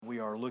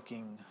are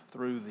looking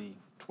through the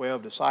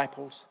 12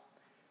 disciples,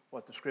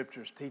 what the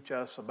Scriptures teach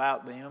us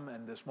about them.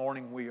 And this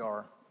morning we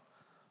are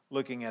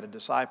looking at a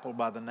disciple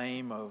by the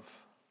name of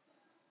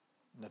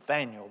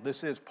Nathaniel.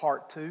 This is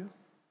part 2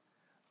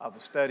 of a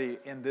study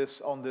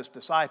on this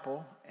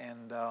disciple.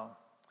 And,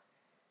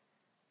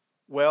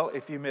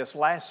 if you missed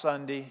last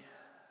Sunday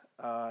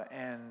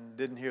and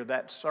didn't hear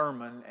that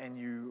sermon and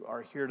you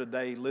are here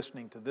today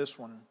listening to this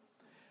one,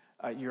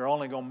 you're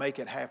only going to make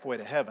it halfway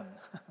to heaven.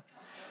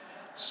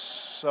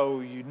 So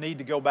you need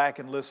to go back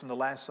and listen to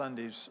last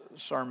Sunday's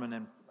sermon,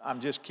 and I'm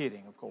just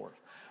kidding, of course,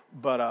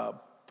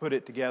 but put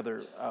it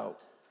together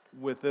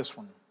with this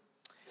one.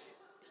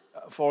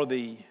 For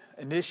the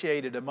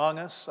initiated among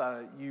us,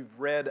 you've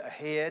read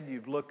ahead,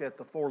 you've looked at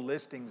the 4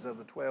 listings of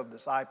the 12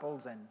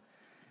 disciples, and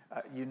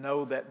you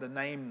know that the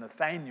name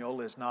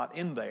Nathaniel is not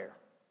in there.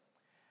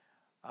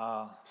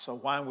 So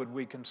why would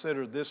we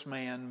consider this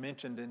man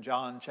mentioned in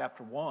John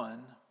chapter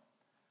 1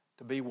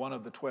 to be one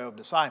of the 12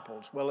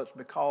 disciples? Well, it's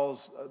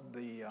because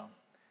the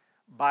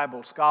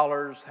Bible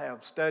scholars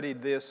have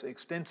studied this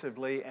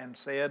extensively and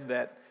said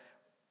that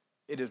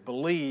it is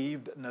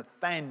believed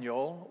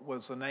Nathaniel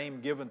was the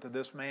name given to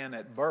this man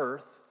at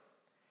birth.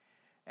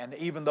 And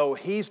even though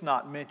he's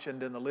not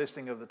mentioned in the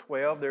listing of the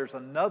 12, there's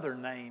another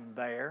name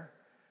there,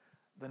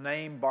 the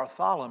name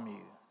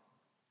Bartholomew.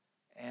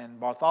 And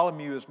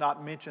Bartholomew is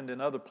not mentioned in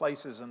other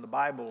places in the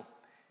Bible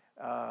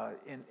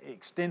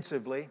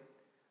extensively,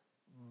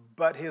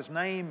 but his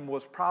name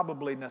was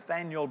probably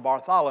Nathaniel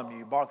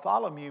Bartholomew.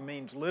 Bartholomew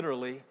means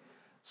literally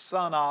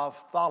son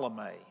of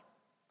Ptolemy.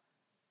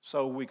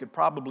 So we could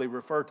probably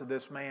refer to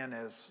this man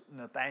as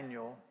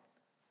Nathaniel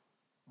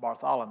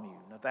Bartholomew,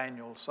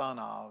 Nathaniel son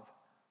of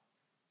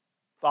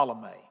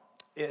Ptolemy.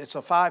 It's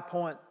a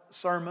 5-point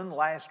sermon.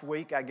 Last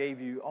week I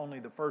gave you only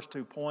the first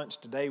 2 points.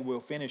 Today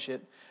we'll finish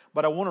it.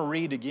 But I want to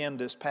read again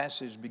this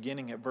passage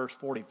beginning at verse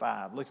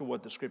 45. Look at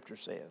what the Scripture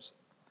says.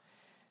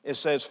 It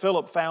says,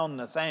 Philip found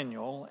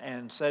Nathanael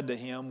and said to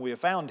him, "We have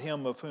found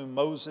him of whom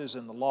Moses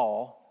in the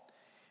law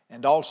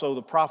and also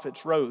the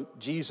prophets wrote,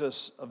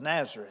 Jesus of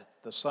Nazareth,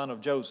 the son of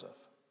Joseph."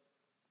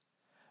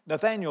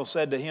 Nathanael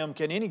said to him,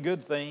 "Can any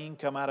good thing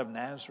come out of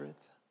Nazareth?"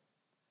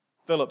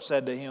 Philip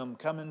said to him,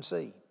 "Come and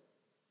see."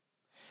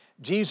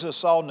 Jesus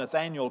saw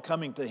Nathanael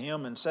coming to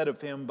him and said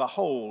of him,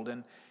 "Behold,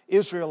 an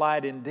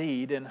Israelite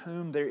indeed, in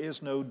whom there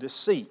is no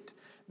deceit."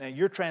 Now,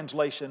 your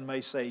translation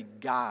may say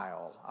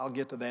guile. I'll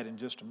get to that in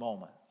just a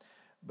moment.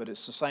 But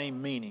it's the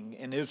same meaning,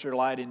 an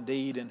Israelite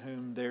indeed, in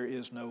whom there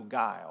is no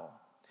guile.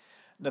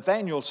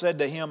 Nathanael said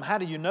to him, "How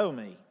do you know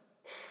me?"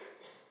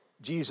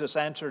 Jesus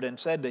answered and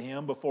said to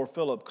him, "Before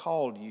Philip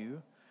called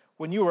you,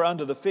 when you were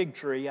under the fig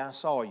tree, I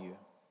saw you."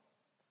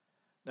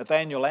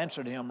 Nathanael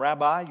answered him,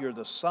 "Rabbi, you're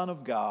the Son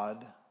of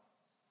God.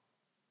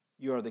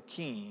 You are the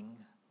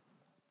King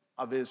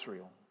of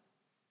Israel."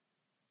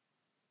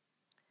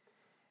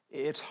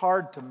 It's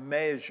hard to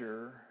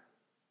measure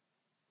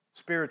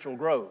spiritual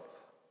growth.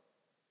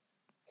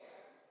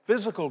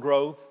 Physical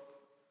growth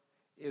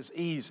is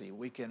easy.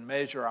 We can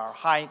measure our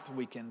height.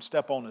 We can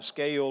step on a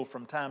scale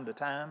from time to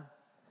time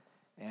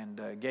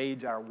and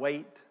gauge our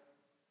weight.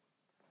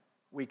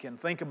 We can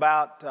think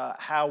about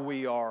how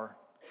we are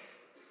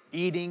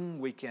eating.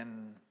 We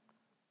can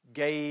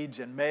gauge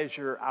and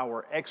measure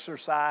our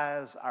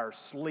exercise, our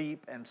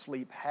sleep and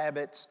sleep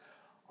habits.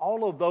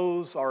 All of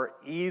those are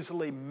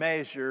easily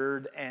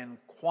measured and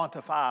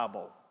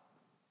quantifiable.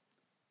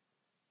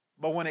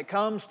 But when it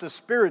comes to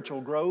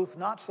spiritual growth,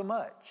 not so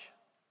much.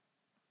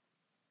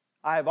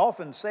 I have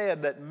often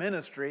said that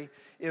ministry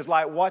is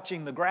like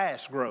watching the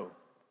grass grow.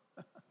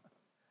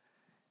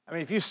 I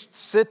mean, if you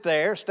stand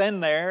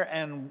there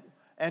and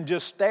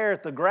just stare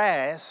at the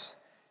grass,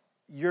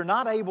 you're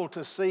not able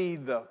to see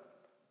the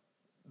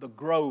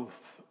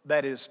growth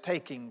that is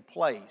taking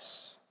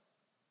place.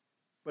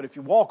 But if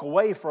you walk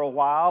away for a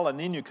while and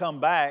then you come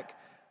back,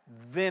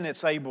 then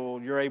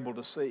you're able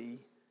to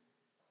see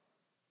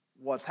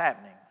what's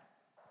happening.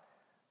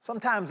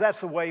 Sometimes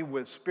that's the way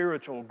with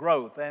spiritual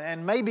growth.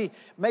 And maybe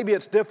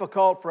it's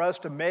difficult for us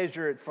to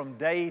measure it from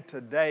day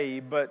to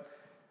day, but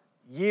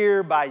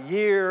year by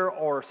year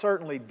or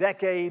certainly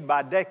decade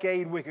by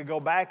decade, we could go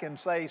back and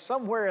say,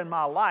 somewhere in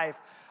my life,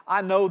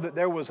 I know that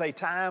there was a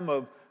time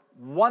of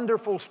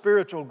wonderful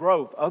spiritual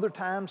growth. Other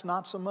times,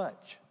 not so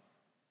much.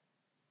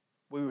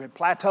 We had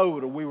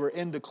plateaued or we were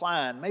in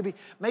decline.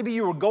 Maybe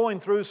you were going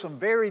through some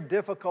very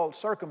difficult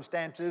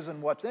circumstances,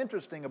 and what's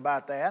interesting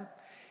about that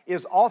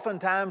is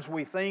oftentimes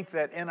we think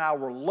that in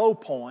our low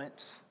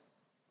points,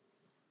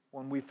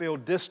 when we feel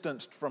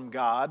distanced from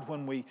God,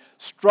 when we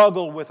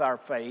struggle with our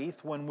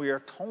faith, when we are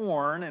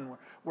torn and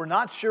we're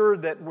not sure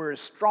that we're as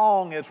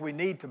strong as we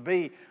need to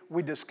be,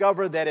 we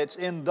discover that it's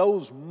in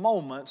those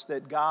moments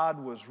that God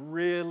was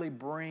really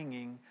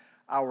bringing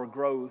our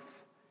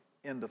growth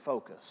into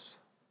focus.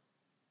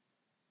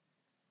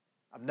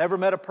 I've never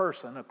met a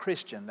person, a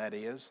Christian that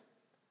is,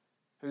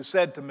 who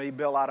said to me,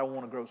 "Bill, I don't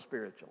want to grow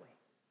spiritually."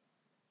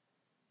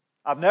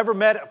 I've never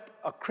met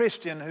a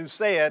Christian who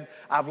said,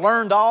 "I've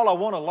learned all I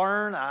want to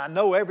learn. I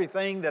know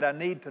everything that I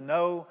need to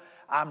know.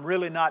 I'm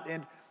really not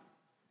in."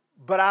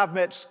 But I've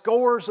met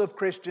scores of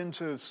Christians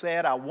who have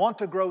said, I want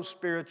to grow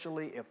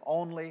spiritually if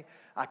only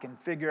I can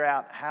figure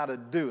out how to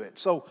do it.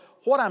 So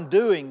what I'm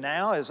doing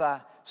now as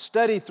I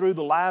study through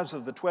the lives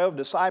of the 12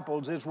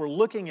 disciples is we're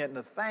looking at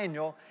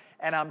Nathaniel,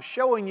 and I'm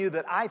showing you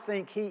that I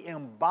think he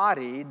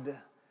embodied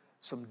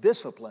some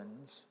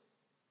disciplines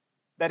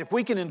that if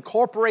we can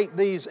incorporate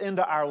these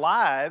into our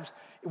lives,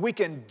 we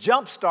can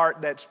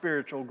jumpstart that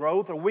spiritual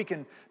growth, or we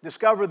can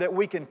discover that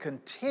we can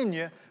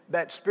continue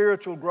that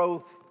spiritual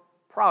growth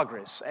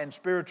progress and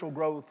spiritual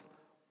growth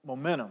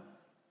momentum.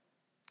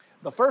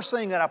 The first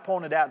thing that I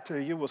pointed out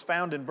to you was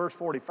found in verse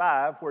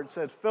 45, where it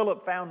says,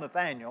 Philip found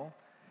Nathanael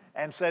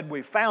and said,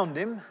 we found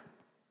him.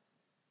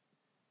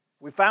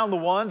 We found the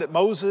one that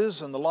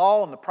Moses and the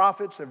law and the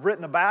prophets have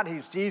written about.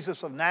 He's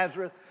Jesus of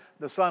Nazareth,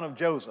 the son of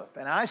Joseph.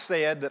 And I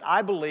said that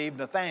I believe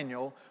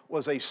Nathanael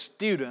was a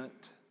student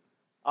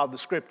of the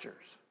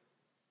Scriptures.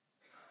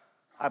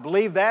 I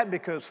believe that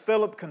because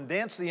Philip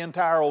condensed the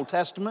entire Old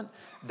Testament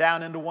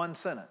down into one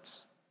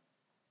sentence.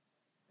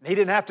 He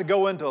didn't have to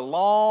go into a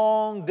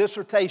long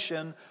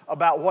dissertation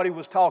about what he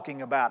was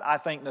talking about. I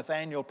think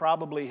Nathanael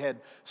probably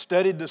had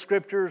studied the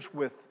Scriptures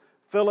with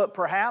Philip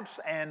perhaps,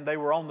 and they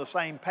were on the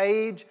same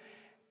page.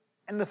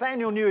 And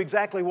Nathanael knew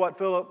exactly what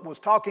Philip was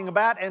talking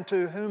about and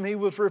to whom he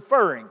was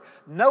referring.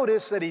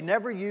 Notice that he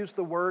never used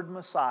the word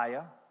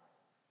Messiah.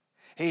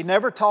 He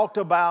never talked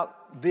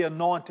about the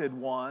anointed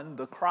one,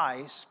 the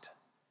Christ.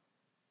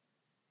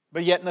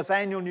 But yet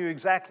Nathanael knew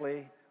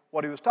exactly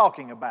what he was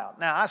talking about.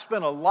 Now, I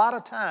spent a lot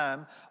of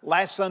time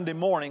last Sunday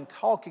morning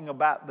talking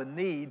about the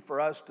need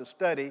for us to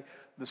study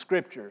the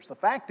Scriptures. The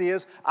fact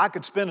is, I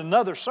could spend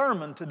another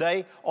sermon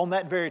today on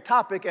that very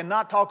topic and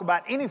not talk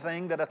about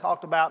anything that I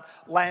talked about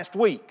last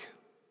week.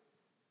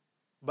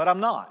 But I'm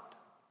not.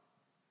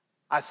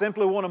 I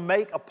simply want to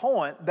make a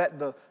point that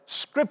the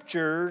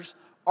Scriptures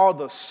are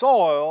the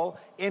soil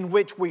in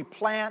which we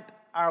plant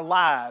our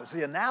lives.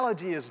 The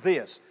analogy is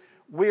this: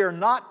 we are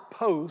not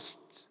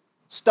posts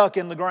stuck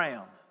in the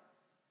ground.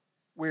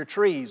 We're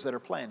trees that are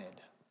planted.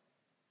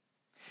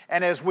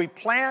 And as we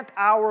plant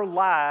our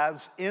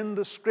lives in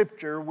the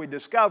Scripture, we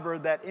discover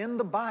that in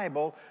the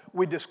Bible,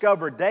 we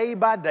discover day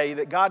by day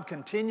that God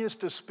continues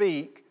to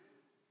speak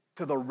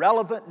to the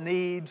relevant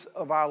needs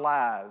of our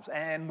lives.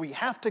 And we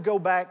have to go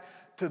back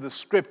to the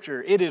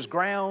Scripture. It is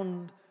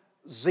ground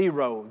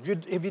zero.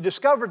 Have you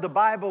discovered the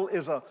Bible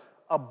is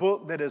a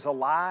book that is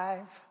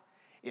alive?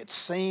 It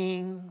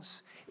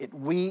sings, it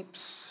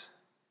weeps,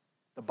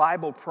 the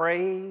Bible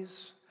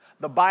prays,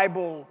 the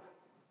Bible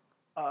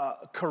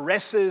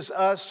caresses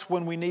us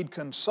when we need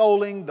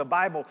consoling. The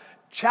Bible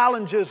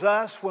challenges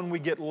us when we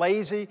get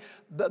lazy.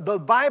 The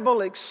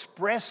Bible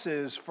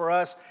expresses for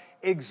us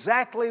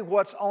exactly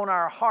what's on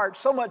our heart,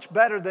 so much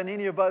better than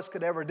any of us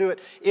could ever do it.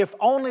 If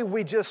only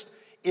we just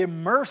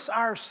immerse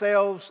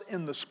ourselves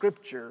in the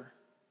Scripture,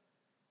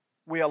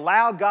 we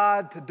allow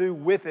God to do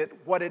with it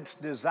what it's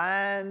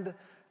designed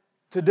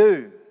to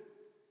do.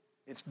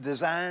 It's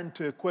designed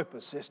to equip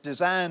us. It's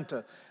designed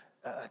to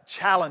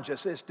challenge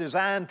us. It's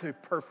designed to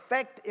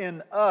perfect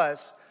in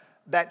us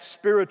that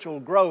spiritual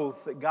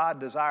growth that God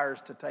desires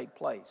to take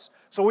place.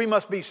 So we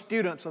must be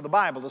students of the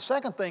Bible. The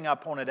second thing I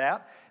pointed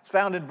out is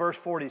found in verse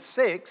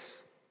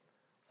 46,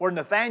 where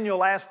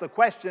Nathanael asked the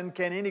question,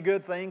 can any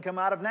good thing come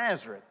out of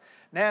Nazareth?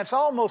 Now, it's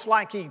almost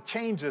like he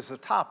changes the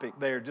topic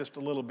there just a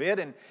little bit,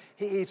 and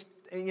it's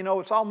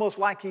almost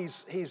like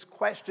he's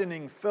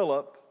questioning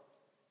Philip,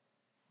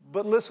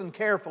 but listen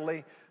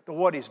carefully to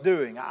what he's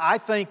doing. I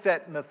think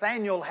that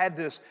Nathanael had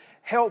this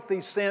healthy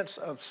sense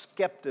of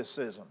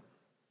skepticism.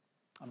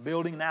 I'm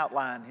building an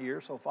outline here,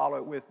 so follow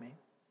it with me.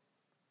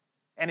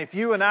 And if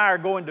you and I are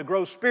going to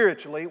grow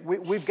spiritually,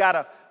 we've got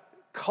to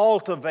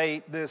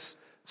cultivate this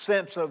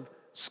sense of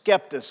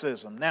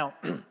skepticism. Now,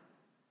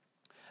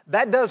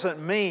 that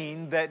doesn't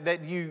mean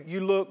that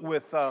you look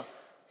with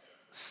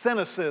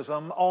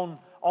cynicism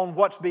on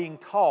what's being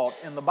taught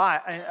in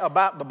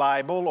about the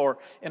Bible, or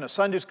in a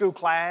Sunday school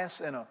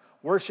class, in a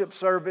worship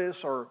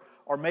service, or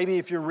maybe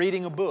if you're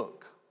reading a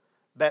book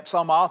that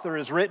some author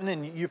has written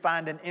and you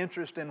find an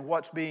interest in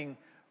what's being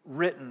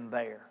written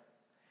there.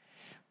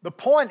 The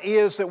point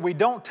is that we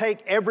don't take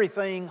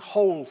everything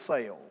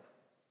wholesale.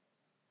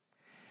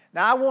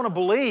 Now, I want to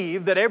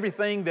believe that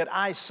everything that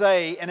I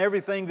say and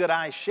everything that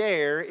I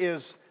share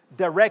is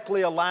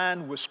directly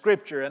aligned with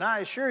Scripture. And I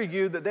assure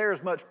you that there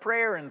is much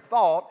prayer and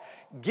thought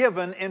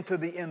given into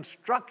the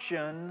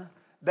instruction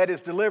that is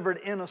delivered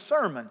in a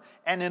sermon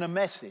and in a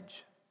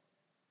message.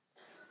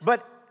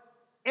 But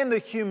in the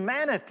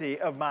humanity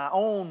of my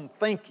own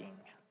thinking,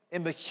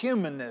 in the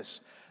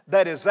humanness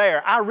that is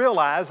there, I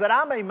realize that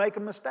I may make a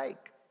mistake.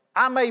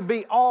 I may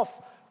be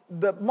off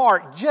the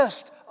mark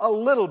just a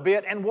little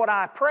bit, and what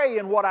I pray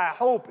and what I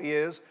hope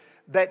is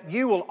that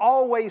you will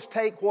always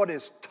take what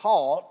is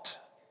taught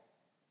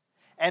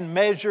and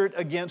measure it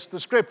against the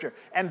Scripture.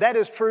 And that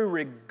is true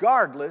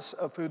regardless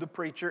of who the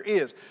preacher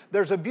is.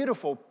 There's a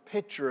beautiful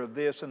picture of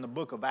this in the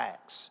book of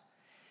Acts.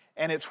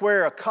 And it's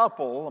where a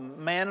couple, a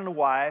man and a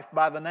wife,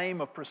 by the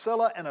name of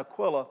Priscilla and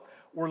Aquila,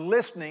 were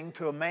listening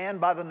to a man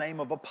by the name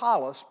of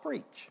Apollos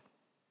preach.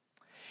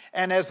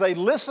 And as they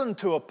listened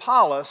to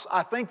Apollos,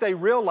 I think they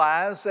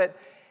realized that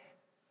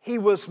he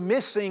was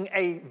missing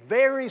a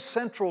very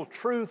central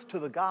truth to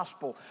the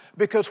gospel,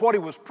 because what he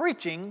was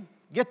preaching,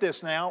 get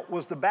this now,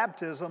 was the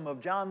baptism of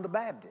John the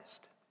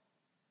Baptist.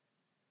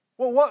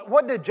 Well,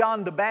 what did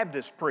John the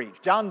Baptist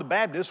preach? John the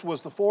Baptist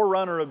was the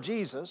forerunner of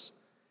Jesus,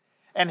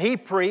 and he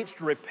preached,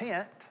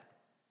 repent,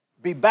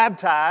 be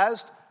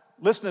baptized,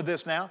 listen to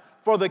this now,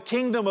 for the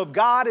kingdom of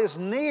God is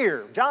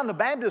near. John the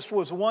Baptist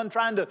was the one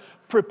trying to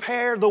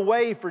prepare the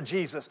way for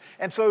Jesus.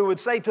 And so he would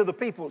say to the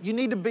people, you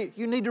need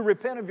to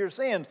repent of your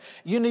sins.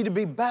 You need to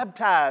be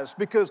baptized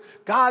because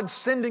God's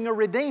sending a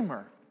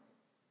Redeemer.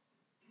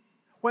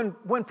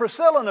 When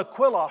Priscilla and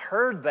Aquila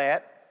heard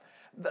that,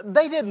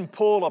 they didn't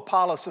pull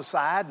Apollos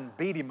aside and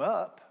beat him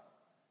up.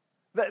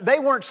 They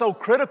weren't so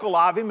critical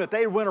of him that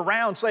they went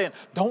around saying,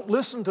 don't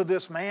listen to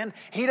this man.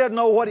 He doesn't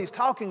know what he's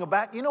talking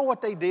about. You know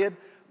what they did?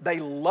 They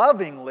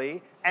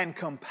lovingly and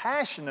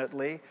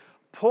compassionately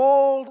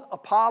pulled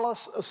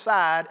Apollos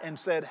aside and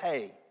said,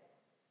 hey,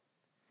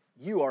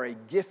 you are a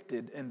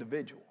gifted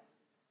individual.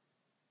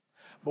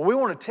 But we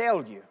want to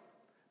tell you,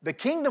 the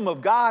kingdom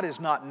of God is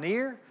not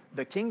near,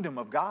 the kingdom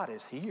of God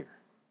is here.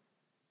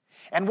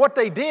 And what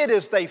they did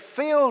is they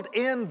filled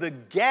in the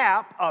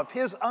gap of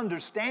his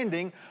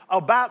understanding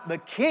about the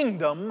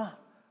kingdom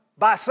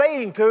by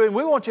saying to him,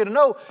 we want you to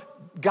know,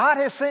 God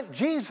has sent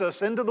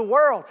Jesus into the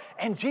world,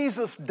 and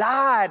Jesus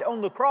died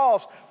on the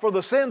cross for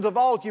the sins of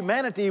all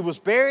humanity. He was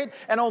buried,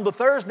 and on the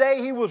third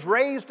day he was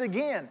raised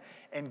again.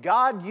 And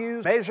God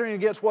used measuring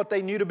against what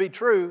they knew to be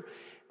true,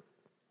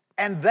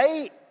 and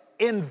they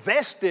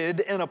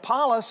invested in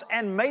Apollos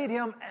and made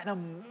him an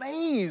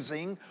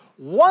amazing,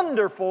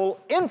 wonderful,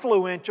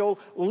 influential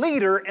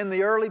leader in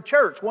the early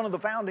church, one of the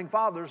founding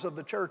fathers of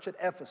the church at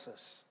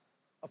Ephesus.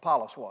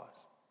 Apollos was.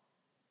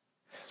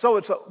 So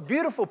it's a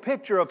beautiful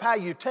picture of how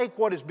you take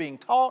what is being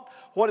taught,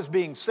 what is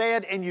being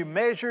said, and you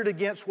measure it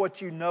against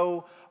what you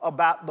know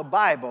about the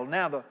Bible.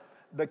 Now,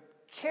 the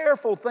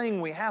careful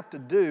thing we have to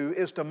do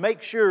is to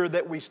make sure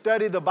that we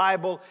study the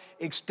Bible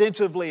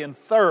extensively and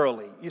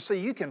thoroughly. You see,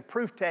 you can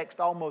proof text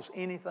almost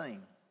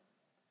anything.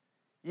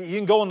 You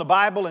can go in the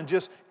Bible and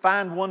just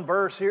find one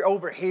verse here,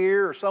 over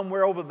here, or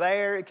somewhere over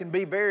there. It can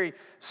be very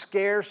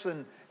scarce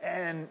and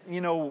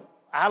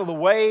out of the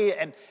way.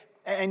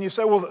 And you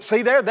say, well,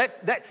 see there,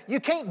 that you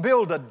can't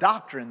build a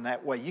doctrine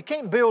that way. You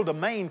can't build a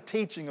main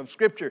teaching of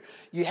Scripture.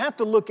 You have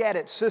to look at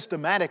it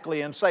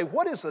systematically and say,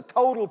 what is the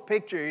total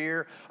picture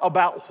here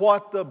about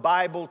what the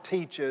Bible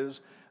teaches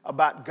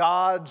about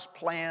God's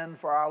plan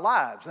for our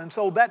lives? And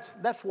so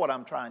that's what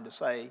I'm trying to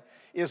say,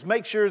 is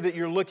make sure that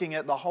you're looking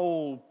at the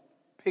whole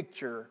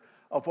picture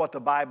of what the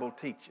Bible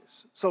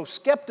teaches. So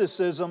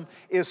skepticism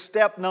is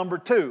step number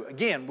 2.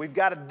 Again, we've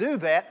got to do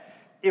that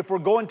if we're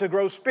going to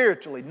grow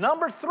spiritually.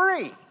 Number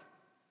 3.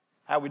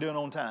 How are we doing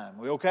on time?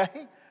 We okay?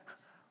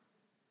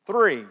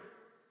 3,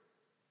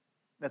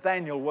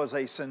 Nathaniel was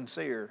a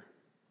sincere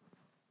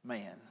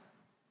man.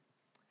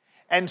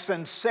 And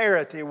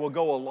sincerity will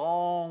go a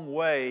long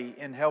way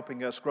in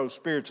helping us grow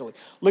spiritually.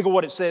 Look at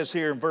what it says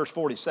here in verse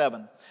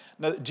 47.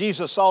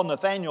 Jesus saw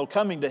Nathanael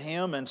coming to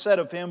him and said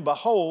of him,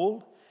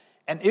 behold,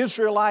 an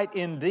Israelite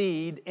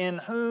indeed, in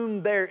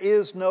whom there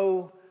is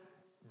no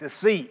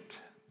deceit.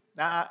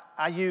 Now,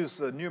 I use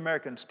the New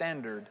American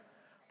Standard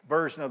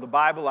version of the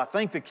Bible. I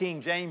think the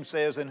King James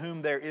says, in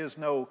whom there is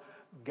no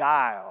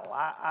guile.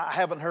 I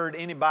haven't heard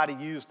anybody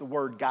use the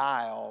word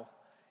guile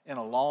in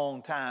a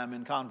long time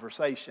in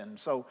conversation.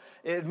 So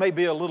it may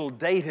be a little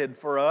dated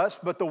for us,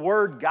 but the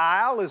word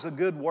guile is a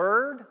good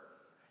word,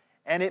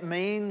 and it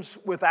means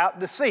without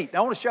deceit. Now,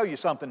 I want to show you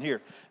something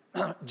here.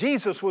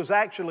 Jesus was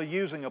actually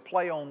using a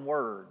play on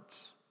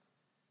words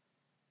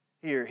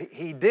here.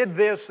 He did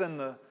this in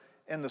the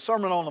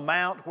Sermon on the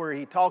Mount, where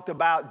he talked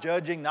about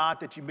judging not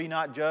that you be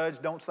not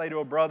judged. Don't say to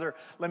a brother,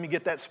 let me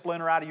get that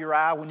splinter out of your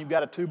eye when you've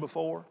got a 2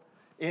 before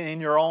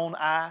in your own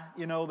eye.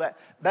 You know,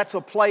 that's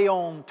a play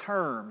on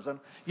terms. And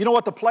you know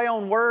what the play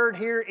on word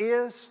here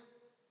is?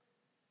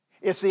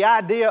 It's the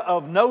idea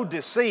of no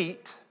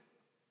deceit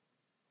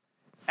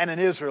and an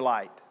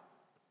Israelite.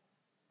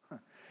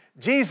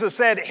 Jesus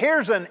said,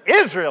 here's an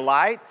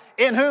Israelite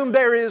in whom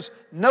there is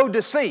no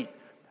deceit.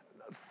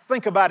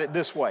 Think about it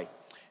this way.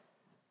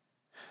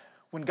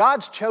 When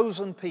God's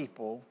chosen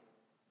people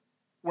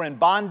were in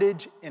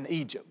bondage in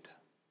Egypt,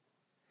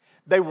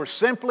 they were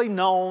simply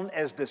known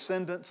as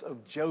descendants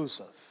of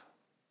Joseph.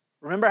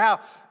 Remember how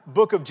the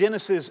book of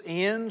Genesis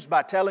ends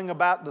by telling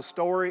about the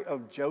story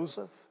of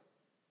Joseph?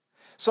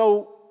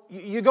 So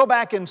you go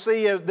back and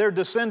see they're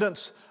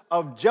descendants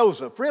of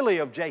Joseph, really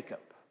of Jacob,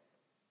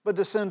 but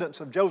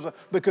descendants of Joseph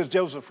because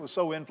Joseph was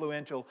so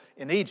influential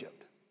in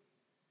Egypt.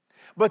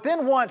 But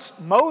then once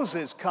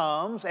Moses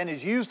comes and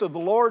is used of the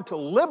Lord to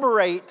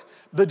liberate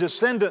the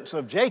descendants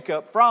of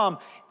Jacob from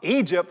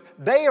Egypt,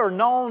 they are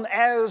known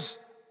as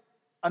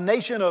a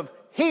nation of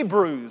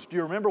Hebrews. Do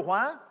you remember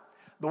why?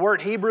 The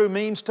word Hebrew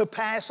means to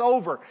pass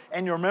over.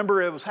 And you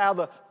remember it was how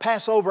the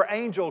Passover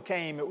angel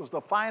came. It was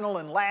the final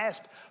and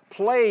last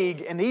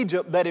plague in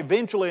Egypt that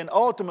eventually and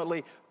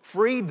ultimately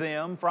freed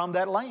them from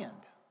that land.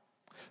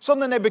 So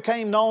then they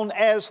became known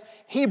as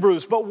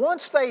Hebrews. But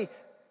once they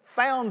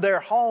found their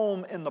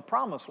home in the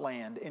promised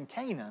land in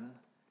Canaan,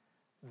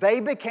 they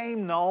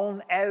became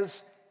known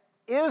as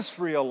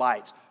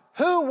Israelites.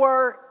 Who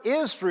were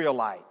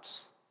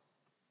Israelites?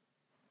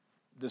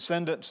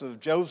 Descendants of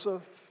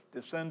Joseph,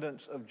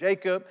 descendants of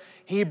Jacob.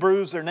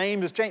 Hebrews, their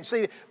name has changed.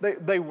 See,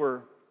 they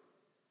were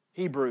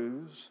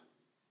Hebrews,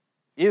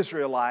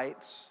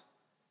 Israelites,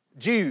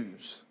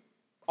 Jews,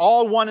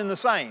 all one and the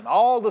same,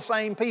 all the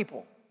same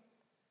people.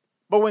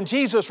 But when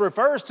Jesus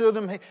refers to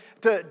them,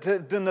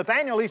 to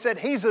Nathaniel, he said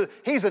he's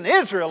an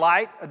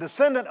Israelite, a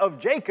descendant of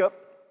Jacob,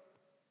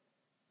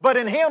 but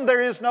in him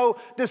there is no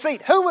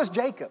deceit. Who was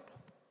Jacob?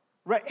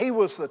 He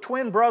was the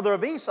twin brother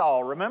of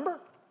Esau, remember?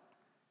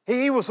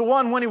 He was the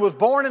one, when he was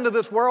born into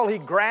this world, he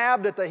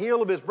grabbed at the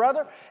heel of his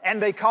brother,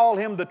 and they called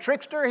him the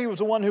trickster. He was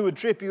the one who would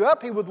trip you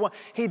up.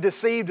 He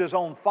deceived his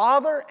own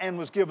father and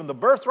was given the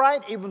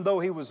birthright, even though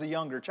he was a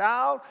younger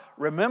child.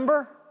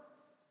 Remember?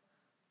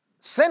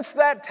 Since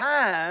that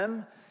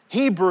time,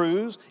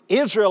 Hebrews,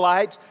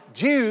 Israelites,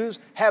 Jews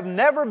have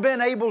never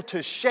been able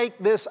to shake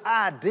this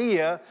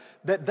idea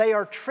that they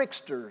are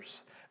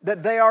tricksters,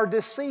 that they are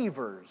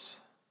deceivers.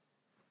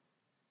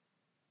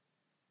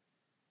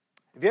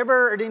 Have you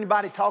ever heard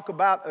anybody talk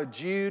about a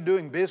Jew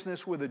doing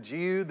business with a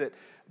Jew, that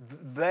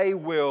they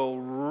will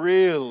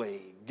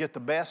really get the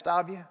best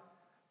of you?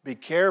 Be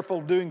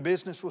careful doing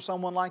business with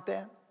someone like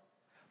that.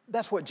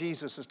 That's what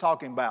Jesus is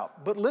talking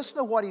about. But listen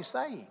to what he's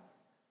saying.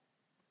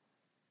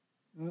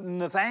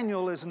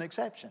 Nathaniel is an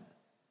exception.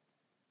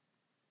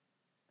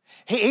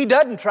 He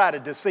doesn't try to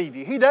deceive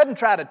you. He doesn't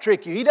try to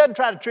trick you. He doesn't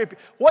try to trip you.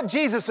 What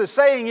Jesus is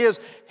saying is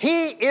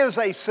he is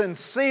a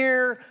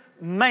sincere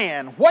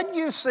man. What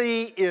you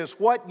see is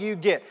what you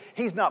get.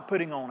 He's not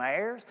putting on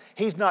airs.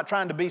 He's not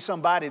trying to be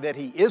somebody that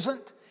he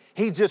isn't.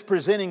 He's just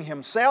presenting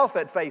himself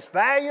at face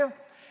value.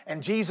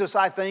 And Jesus,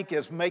 I think,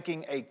 is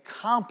making a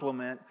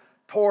compliment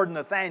toward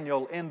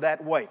Nathaniel in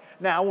that way.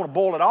 Now, I want to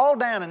boil it all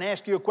down and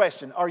ask you a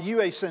question. Are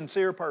you a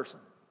sincere person?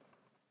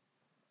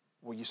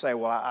 Well, you say,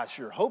 well, I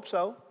sure hope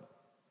so.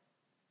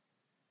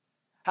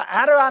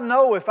 How do I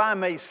know if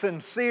I'm a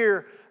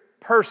sincere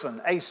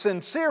person? A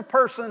sincere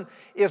person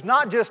is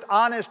not just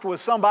honest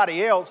with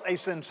somebody else. A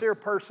sincere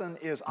person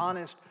is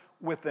honest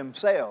with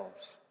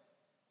themselves.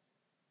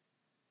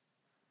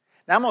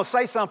 Now, I'm going to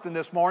say something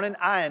this morning.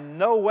 I in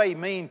no way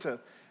mean to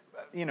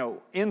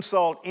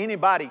insult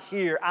anybody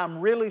here. I'm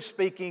really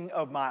speaking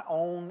of my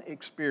own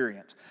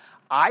experience.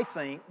 I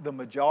think the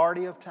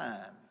majority of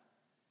time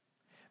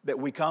that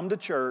we come to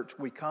church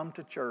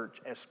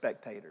as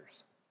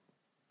spectators.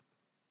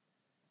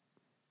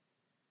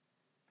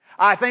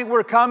 I think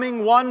we're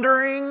coming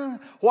wondering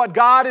what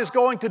God is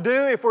going to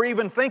do, if we're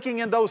even thinking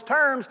in those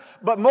terms,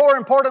 but more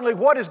importantly,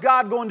 what is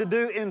God going to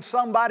do in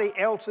somebody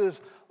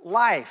else's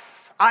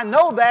life? I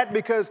know that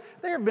because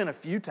there have been a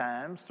few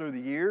times through the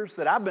years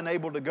that I've been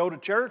able to go to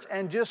church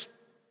and just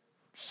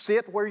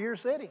sit where you're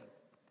sitting.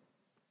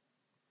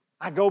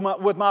 I go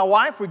with my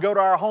wife, we go to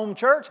our home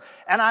church,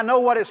 and I know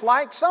what it's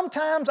like.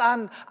 Sometimes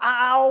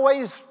I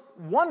always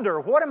wonder,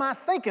 what am I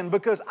thinking?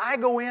 Because I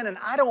go in and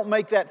I don't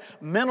make that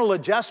mental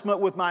adjustment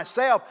with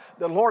myself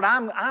that, Lord,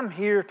 I'm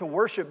here to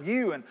worship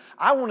you, and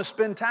I want to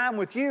spend time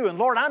with you, and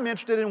Lord, I'm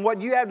interested in what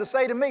you have to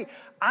say to me.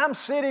 I'm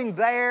sitting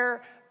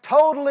there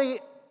totally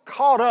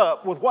caught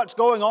up with what's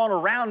going on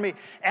around me,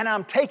 and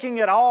I'm taking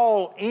it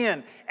all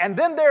in. And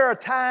then there are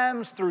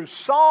times through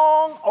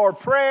song or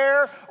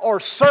prayer or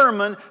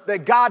sermon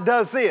that God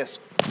does this,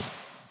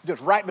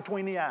 just right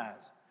between the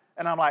eyes.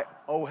 And I'm like,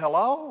 oh,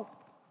 hello?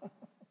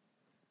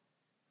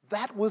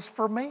 That was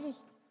for me.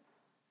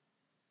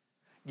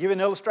 Give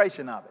an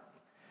illustration of it.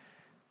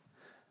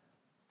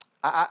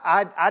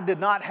 I did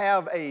not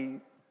have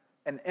an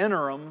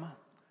interim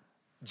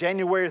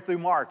January through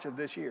March of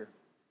this year.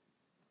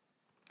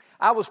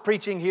 I was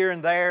preaching here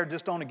and there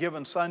just on a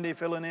given Sunday,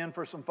 filling in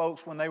for some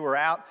folks when they were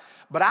out.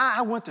 But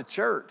I went to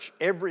church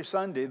every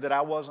Sunday that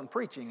I wasn't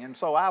preaching. And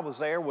so I was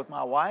there with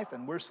my wife,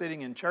 and we're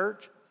sitting in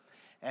church.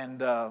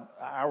 And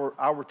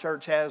our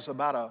church has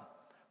about a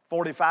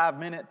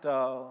 45-minute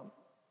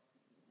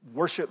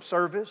worship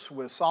service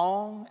with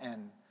song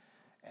and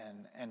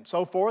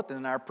so forth.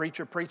 And our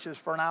preacher preaches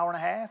for an hour and a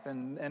half,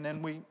 and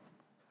then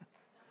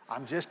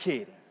I'm just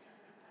kidding.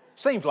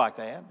 Seems like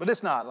that, but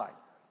it's not like.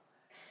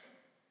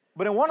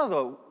 But in one of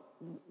the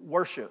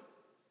worship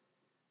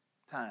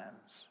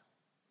times,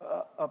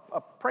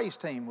 a praise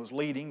team was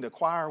leading. The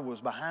choir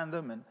was behind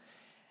them,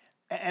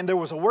 and there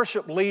was a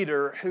worship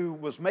leader who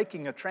was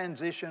making a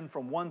transition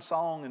from one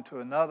song into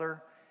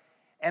another.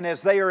 And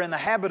as they are in the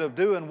habit of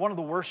doing, one of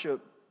the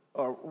worship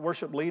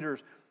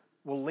leaders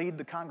will lead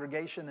the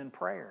congregation in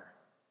prayer.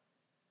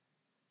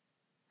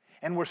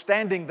 And we're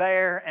standing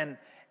there, and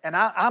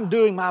I'm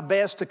doing my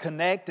best to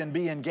connect and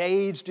be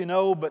engaged,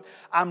 but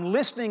I'm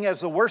listening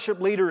as the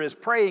worship leader is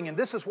praying, and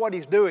this is what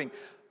he's doing.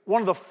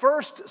 One of the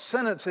first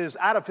sentences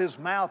out of his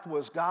mouth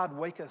was, God,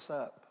 wake us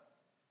up.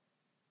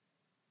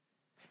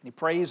 And he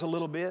prays a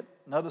little bit,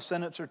 another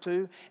sentence or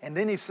two, and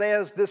then he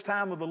says, this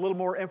time with a little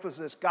more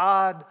emphasis,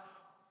 God,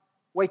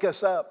 wake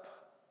us up.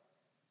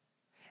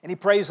 And he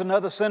prays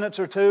another sentence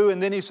or two,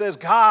 and then he says,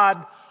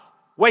 God,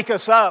 wake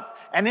us up.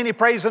 And then he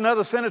prays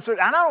another sentence. And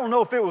I don't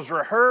know if it was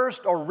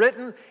rehearsed or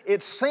written.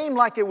 It seemed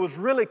like it was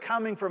really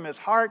coming from his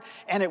heart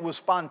and it was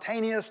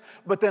spontaneous.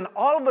 But then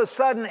all of a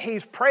sudden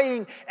he's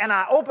praying and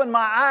I open my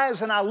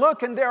eyes and I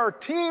look and there are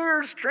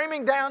tears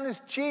streaming down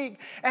his cheek.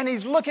 And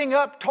he's looking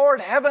up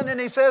toward heaven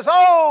and he says,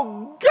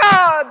 oh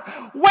God,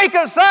 wake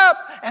us up.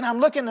 And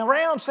I'm looking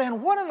around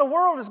saying, what in the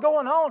world is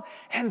going on?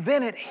 And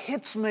then it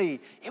hits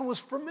me. It was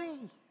for me.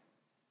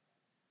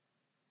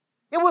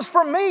 It was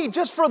for me,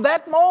 just for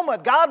that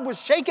moment. God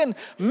was shaking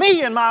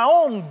me in my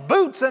own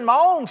boots and my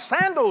own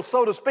sandals,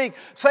 so to speak,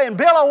 saying,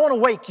 Bill, I want to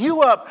wake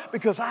you up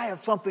because I have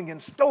something in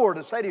store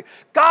to say to you.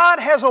 God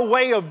has a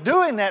way of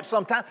doing that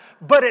sometimes,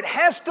 but it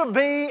has to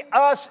be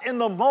us in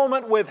the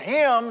moment with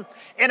Him,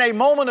 in a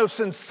moment of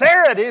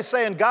sincerity,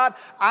 saying, God,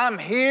 I'm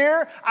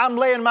here. I'm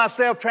laying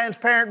myself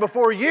transparent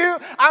before you.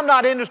 I'm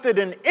not interested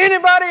in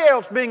anybody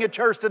else being at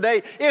church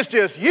today. It's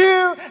just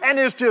you and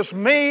it's just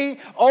me.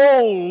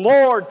 Oh,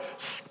 Lord,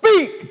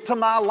 speak to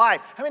my life.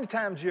 How many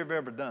times have you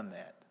ever done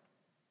that?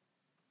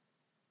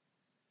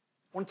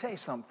 I want to tell you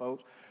something,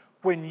 folks.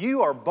 When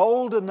you are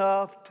bold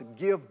enough to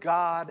give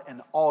God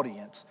an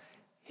audience,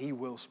 He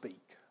will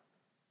speak.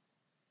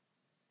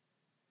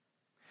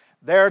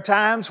 There are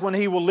times when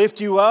He will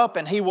lift you up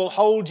and He will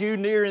hold you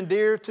near and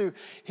dear to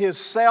His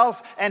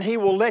self and He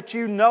will let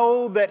you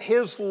know that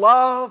His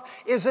love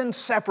is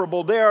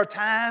inseparable. There are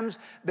times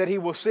that He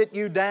will sit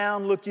you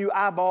down, look you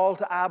eyeball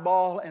to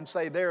eyeball and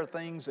say, there are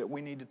things that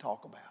we need to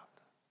talk about.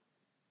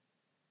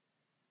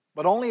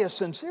 But only a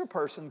sincere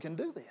person can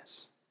do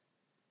this.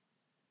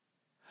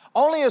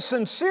 Only a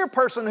sincere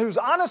person who's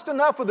honest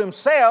enough with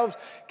themselves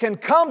can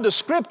come to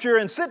Scripture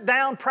and sit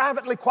down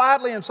privately,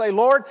 quietly and say,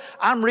 Lord,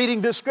 I'm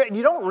reading this Scripture.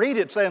 You don't read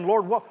it saying,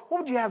 Lord, what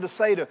would you have to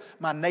say to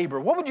my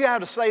neighbor? What would you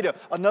have to say to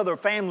another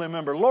family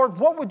member? Lord,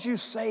 what would you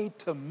say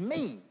to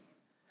me?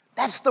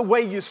 That's the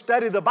way you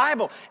study the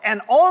Bible.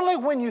 And only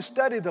when you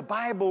study the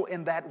Bible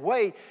in that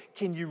way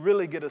can you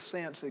really get a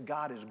sense that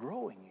God is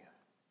growing you.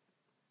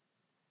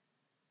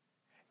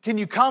 Can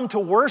you come to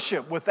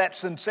worship with that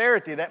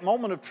sincerity, that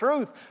moment of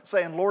truth,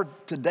 saying, Lord,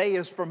 today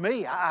is for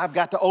me. I've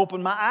got to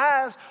open my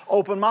eyes,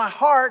 open my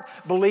heart,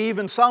 believe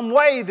in some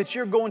way that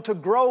you're going to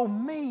grow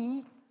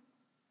me.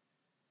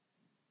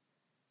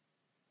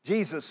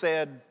 Jesus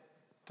said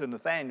to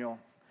Nathaniel,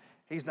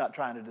 He's not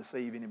trying to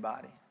deceive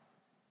anybody.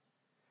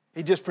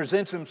 He just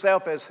presents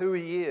Himself as who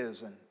He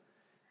is.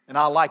 And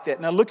I like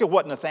that. Now look at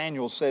what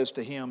Nathaniel says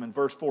to him in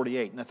verse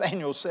 48.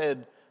 Nathaniel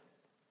said,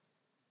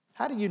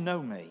 how do you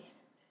know me?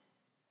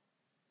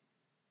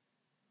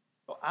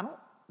 I don't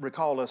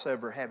recall us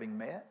ever having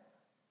met.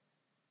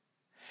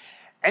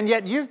 And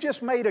yet you've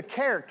just made a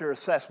character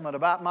assessment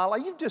about my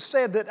life. You've just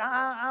said that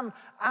I'm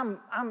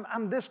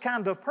this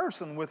kind of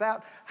person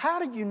without. How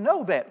do you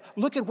know that?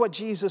 Look at what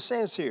Jesus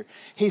says here.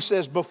 He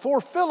says, before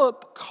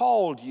Philip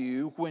called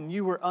you when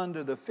you were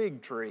under the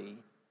fig tree,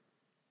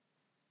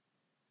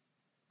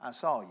 I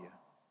saw you.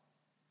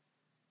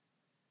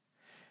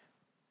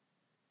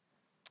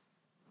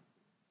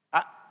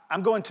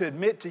 I'm going to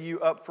admit to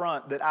you up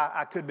front that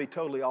I could be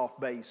totally off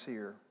base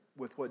here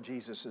with what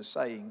Jesus is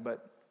saying,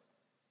 but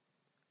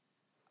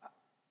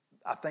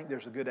I think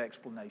there's a good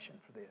explanation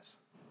for this.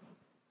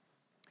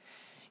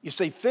 You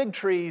see, fig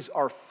trees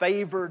are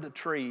favored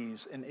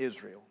trees in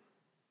Israel.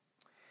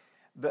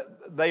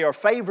 They are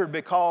favored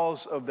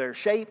because of their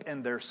shape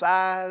and their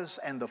size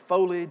and the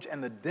foliage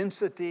and the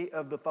density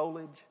of the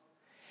foliage.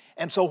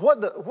 And so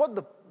what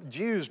the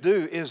Jews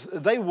do is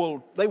they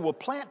will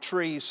plant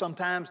trees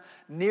sometimes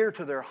near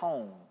to their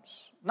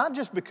homes. Not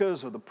just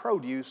because of the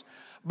produce,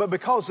 but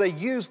because they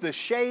use the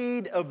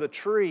shade of the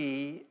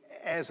tree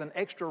as an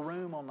extra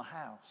room on the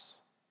house.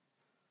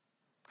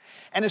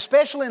 And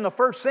especially in the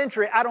first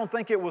century, I don't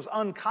think it was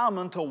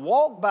uncommon to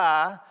walk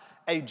by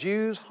a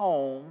Jew's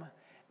home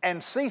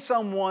and see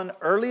someone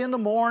early in the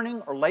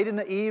morning or late in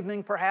the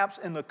evening, perhaps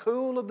in the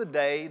cool of the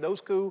day,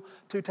 those cool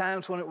 2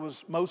 times when it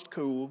was most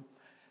cool,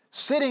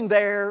 sitting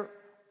there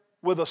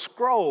with a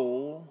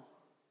scroll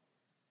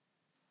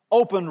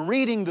open,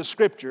 reading the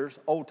Scriptures,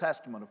 Old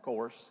Testament, of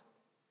course,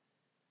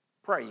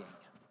 praying.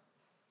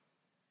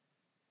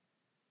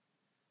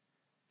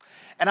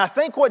 And I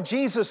think what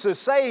Jesus is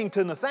saying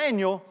to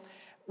Nathaniel,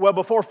 well,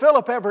 before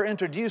Philip ever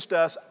introduced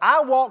us,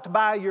 I walked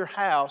by your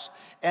house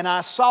and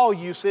I saw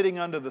you sitting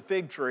under the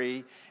fig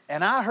tree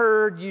and I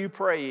heard you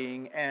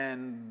praying,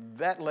 and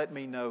that let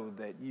me know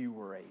that you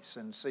were a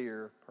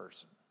sincere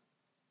person.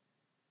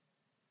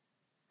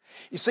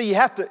 You see, you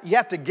have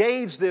to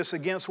gauge this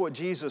against what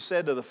Jesus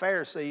said to the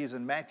Pharisees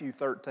in Matthew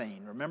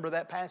 13. Remember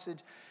that passage?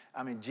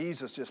 I mean,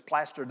 Jesus just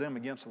plastered them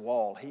against the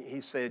wall.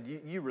 He said,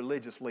 you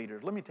religious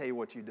leaders, let me tell you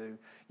what you do.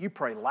 You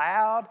pray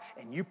loud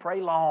and you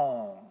pray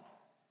long.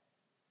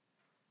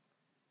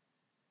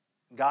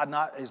 God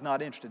is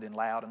not interested in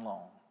loud and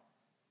long.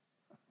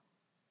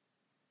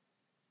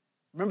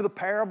 Remember the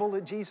parable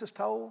that Jesus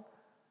told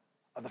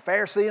The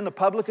Pharisee and the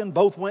publican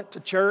both went to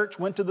church,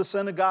 went to the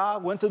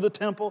synagogue, went to the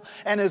temple.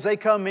 And as they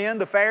come in,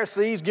 the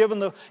Pharisee's given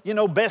the,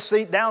 best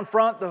seat down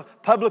front. The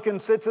publican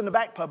sits in the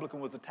back. Publican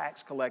was a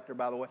tax collector,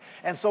 by the way.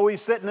 And so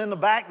he's sitting in the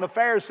back, and the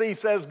Pharisee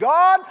says,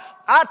 God,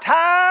 I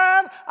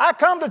tithe. I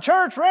come to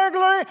church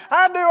regularly.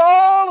 I do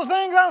all the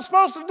things I'm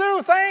supposed to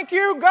do. Thank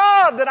you,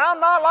 God, that I'm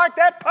not like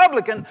that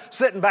publican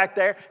sitting back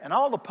there. And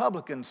all the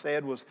publican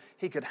said was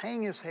he could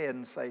hang his head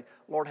and say,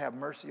 Lord, have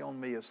mercy on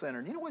me, a sinner.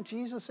 And you know what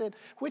Jesus said?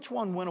 Which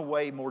one went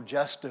away more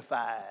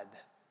justified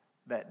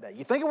that day?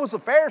 You think it was the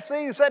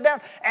Pharisee who sat down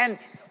and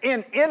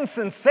in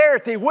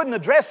insincerity wouldn't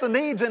address the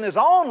needs in his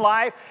own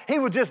life? He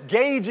was just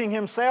gauging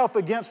himself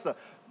against the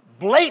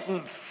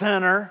blatant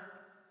sinner,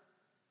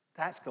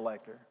 tax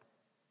collector,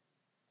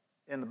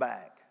 in the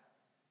back.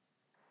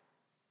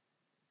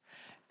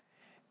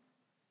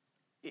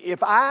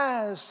 If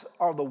eyes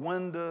are the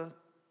window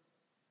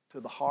to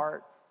the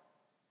heart,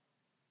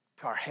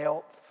 to our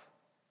health,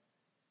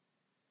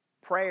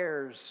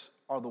 prayers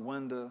are the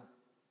window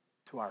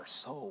to our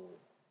soul.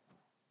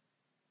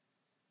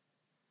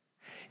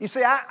 You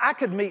see, I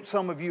could meet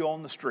some of you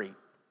on the street.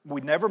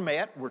 We'd never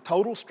met. We're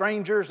total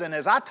strangers. And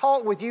as I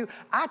talk with you,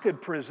 I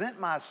could present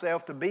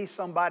myself to be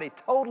somebody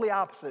totally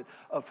opposite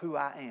of who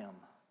I am.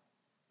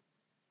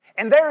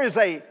 And there is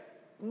a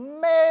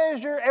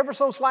measure, ever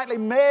so slightly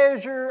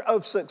measure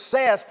of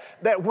success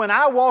that when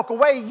I walk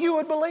away, you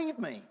would believe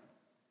me.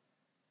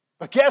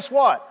 But guess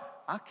what?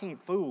 I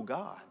can't fool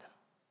God.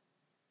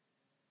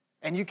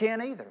 And you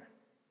can't either.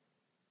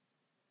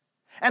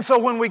 And so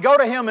when we go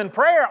to Him in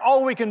prayer,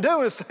 all we can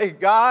do is say,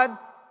 God,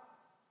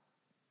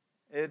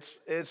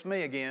 it's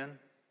me again. Have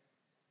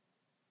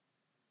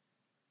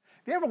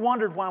you ever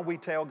wondered why we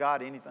tell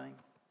God anything?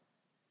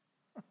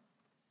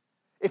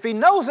 If He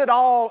knows it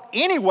all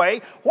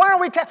anyway, why are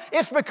we telling?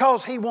 It's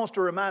because He wants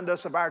to remind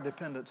us of our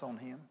dependence on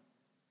Him.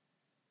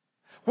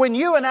 When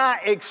you and I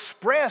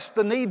express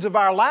the needs of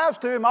our lives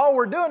to Him, all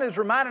we're doing is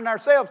reminding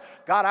ourselves,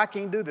 God, I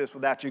can't do this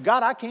without you.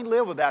 God, I can't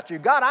live without you.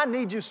 God, I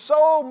need you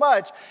so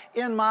much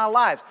in my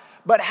life.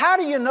 But how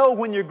do you know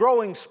when you're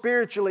growing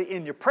spiritually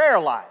in your prayer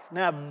life?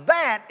 Now,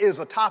 that is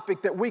a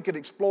topic that we could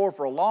explore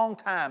for a long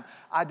time.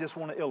 I just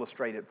want to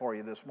illustrate it for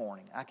you this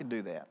morning. I can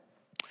do that.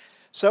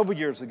 Several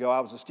years ago, I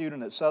was a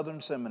student at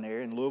Southern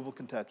Seminary in Louisville,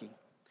 Kentucky.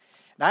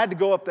 And I had to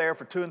go up there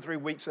for 2 and 3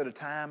 weeks at a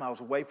time. I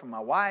was away from my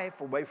wife,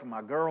 away from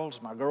my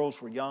girls. My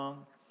girls were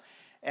young.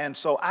 And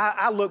so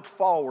I looked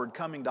forward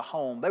coming to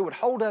home. They would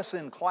hold us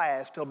in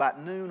class till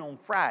about noon on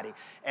Friday.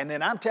 And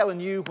then I'm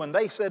telling you, when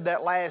they said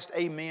that last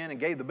amen and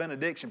gave the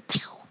benediction,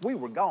 we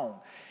were gone.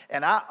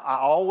 And I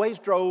always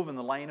drove in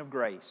the lane of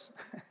grace.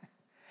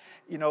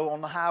 You know,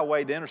 on the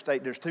highway, the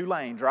interstate, there's 2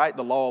 lanes, right?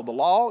 The law of the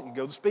law, you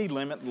go the speed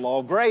limit. The law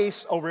of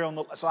grace over here on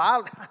the...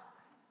 So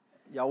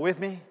y'all with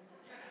me?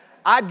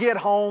 I'd get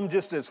home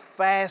just as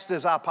fast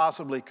as I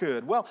possibly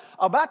could. Well,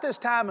 about this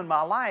time in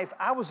my life,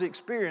 I was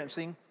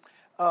experiencing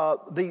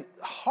the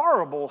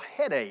horrible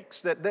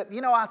headaches that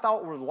I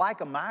thought were like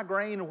a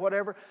migraine or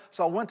whatever.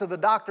 So I went to the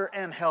doctor,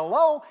 and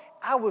hello,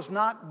 I was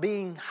not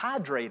being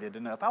hydrated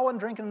enough. I wasn't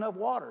drinking enough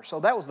water.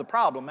 So that was the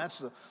problem. That's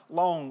the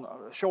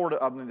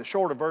the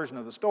shorter version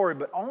of the story.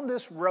 But on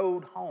this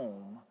road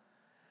home,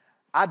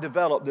 I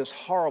developed this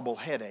horrible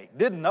headache.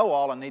 Didn't know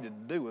all I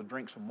needed to do was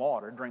drink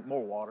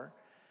more water.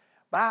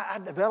 But I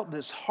developed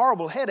this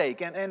horrible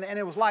headache. And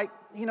it was like,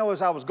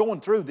 as I was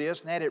going through this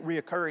and had it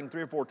reoccurring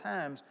 3 or 4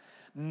 times,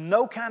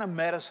 no kind of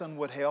medicine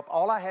would help.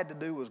 All I had to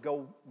do was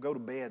go to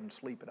bed and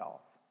sleep it off.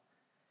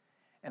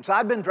 And so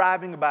I'd been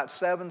driving about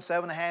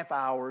 7.5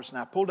 hours, and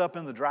I pulled up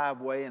in the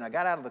driveway, and I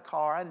got out of the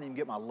car. I didn't even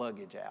get my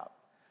luggage out.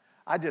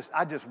 I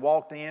just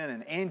walked in,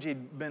 and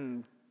Angie'd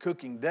been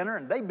cooking dinner,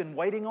 and they'd been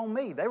waiting on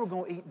me. They were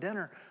going to eat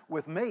dinner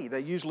with me. They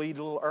usually eat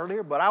a little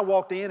earlier, but I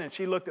walked in, and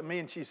she looked at me,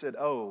 and she said,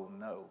 "Oh,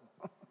 no."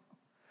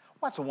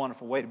 Well, that's a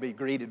wonderful way to be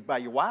greeted by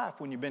your wife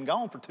when you've been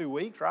gone for 2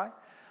 weeks, right?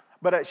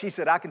 But she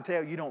said, "I can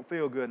tell you don't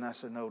feel good." And I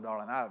said, "No,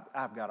 darling,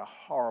 I've got a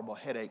horrible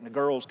headache." And the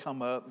girls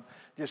come up and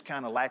just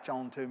kind of latch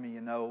on to me,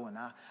 and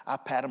I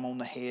pat them on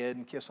the head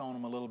and kiss on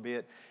them a little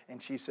bit.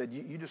 And she said,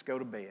 you just go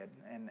to bed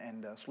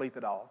and sleep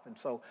it off. And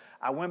so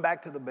I went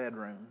back to the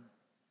bedroom,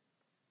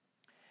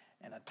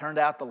 and I turned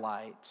out the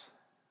lights.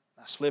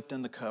 I slipped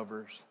in the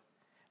covers.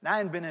 And I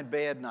hadn't been in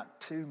bed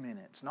not 2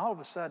 minutes. And all of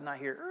a sudden I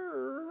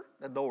hear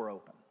the door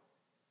open.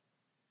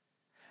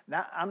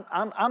 Now,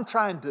 I'm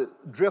trying to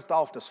drift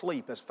off to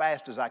sleep as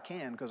fast as I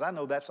can because I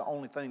know that's the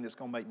only thing that's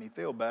going to make me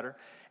feel better.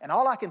 And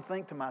all I can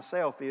think to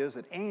myself is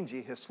that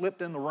Angie has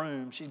slipped in the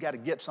room. She's got to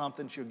get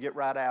something. She'll get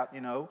right out,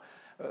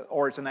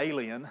 or it's an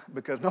alien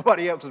because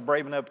nobody else is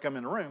brave enough to come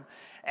in the room.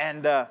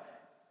 And I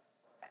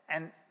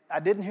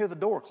didn't hear the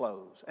door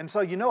close. And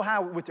so you know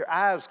how with your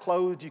eyes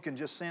closed you can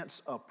just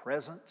sense a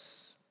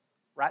presence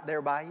right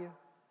there by you?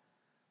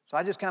 So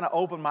I just kind of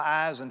opened my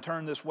eyes and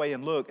turned this way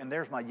and looked, and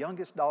there's my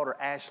youngest daughter,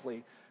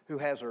 Ashley, who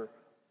has her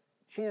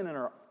chin in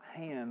her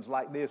hands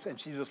like this, and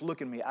she's just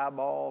looking me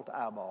eyeball to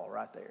eyeball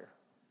right there.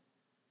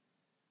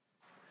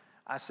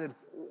 I said,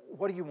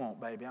 "What do you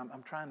want, baby?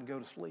 I'm trying to go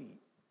to sleep."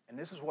 And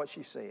this is what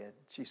she said.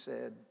 She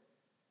said,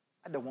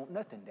 I don't want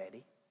nothing,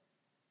 Daddy.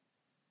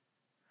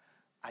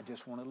 I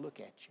just want to look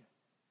at you.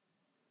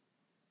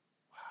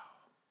 Wow.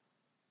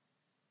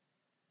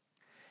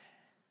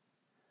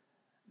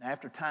 Now,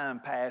 after time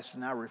passed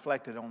and I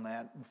reflected on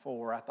that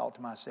before, I thought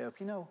to myself,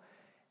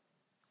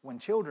 when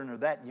children are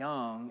that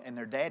young and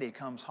their daddy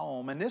comes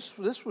home, and this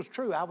was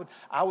true,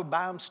 I would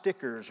buy them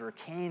stickers or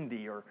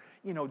candy or,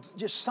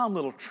 just some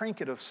little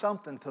trinket of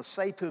something to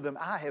say to them,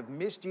 I have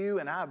missed you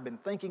and I've been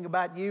thinking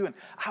about you and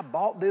I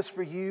bought this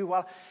for you.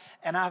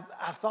 And I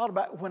thought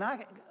about when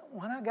I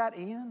got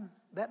in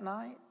that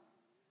night,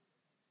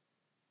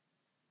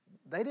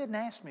 they didn't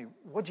ask me,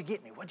 what'd you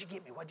get me? What'd you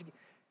get me? What'd you get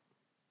me?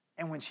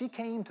 And when she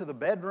came to the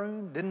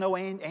bedroom,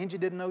 Angie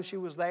didn't know she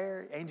was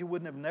there. Angie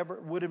would have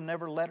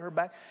never let her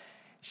back.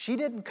 She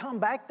didn't come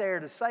back there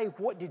to say,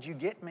 what did you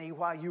get me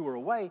while you were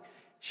away?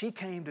 She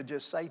came to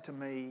just say to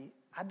me,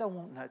 I don't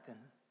want nothing.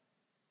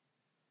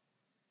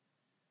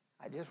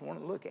 I just want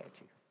to look at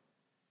you.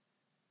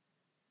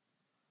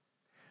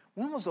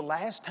 When was the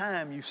last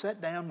time you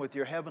sat down with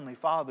your Heavenly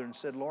Father and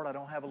said, Lord, I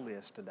don't have a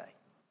list today.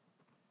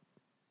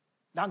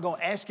 Not going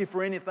to ask you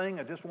for anything.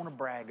 I just want to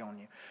brag on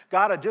you.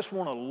 God, I just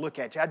want to look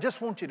at you. I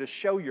just want you to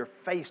show your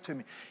face to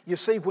me. You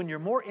see, when you're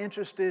more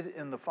interested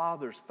in the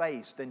Father's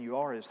face than you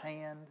are His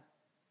hand,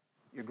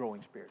 you're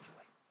growing spiritually.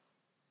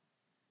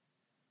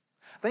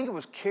 I think it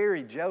was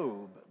Carrie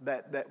Job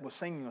that was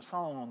singing a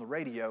song on the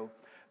radio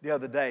the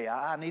other day.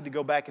 I need to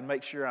go back and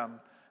make sure I'm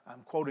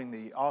quoting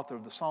the author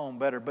of the song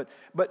better. But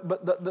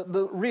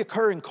the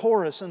reoccurring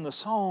chorus in the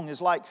song is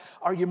like,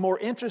 are you more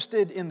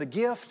interested in the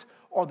gift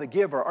or the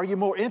giver? Are you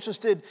more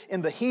interested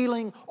in the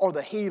healing or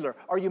the healer?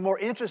 Are you more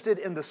interested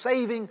in the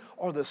saving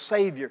or the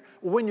Savior?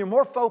 When you're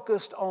more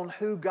focused on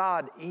who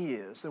God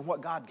is and what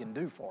God can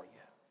do for you,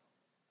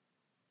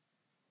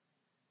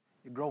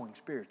 you're growing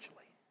spiritually.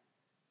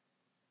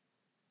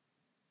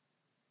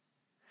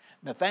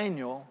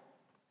 Nathaniel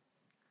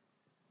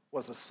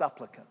was a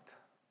supplicant.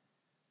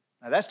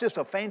 Now that's just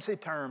a fancy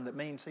term that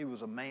means he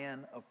was a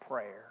man of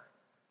prayer.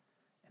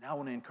 And I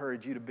want to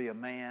encourage you to be a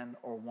man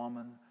or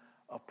woman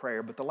of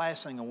prayer. But the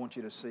last thing I want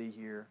you to see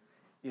here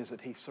is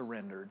that he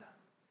surrendered.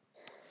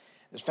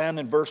 It's found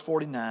in verse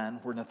 49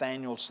 where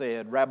Nathaniel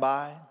said,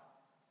 Rabbi,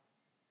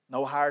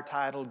 no higher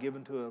title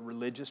given to a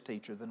religious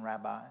teacher than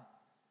Rabbi.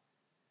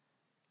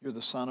 You're the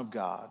Son of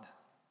God.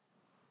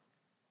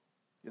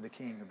 You're the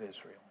King of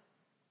Israel.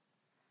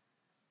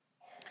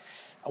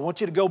 I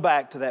want you to go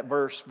back to that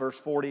verse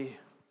 46,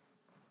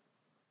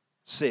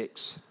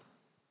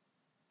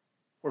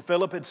 where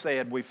Philip had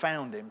said, we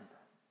found him.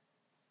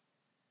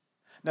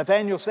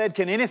 Nathanael said,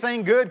 can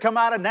anything good come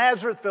out of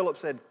Nazareth? Philip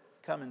said,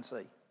 come and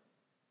see.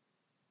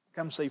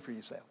 Come see for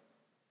yourself.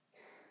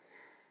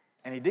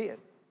 And he did.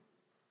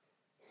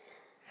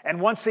 And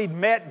once he'd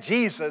met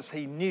Jesus,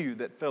 he knew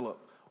that Philip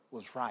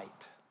was right.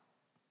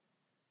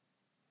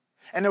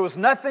 And there was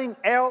nothing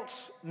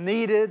else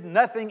needed,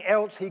 nothing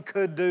else he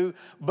could do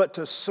but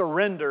to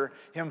surrender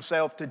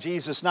himself to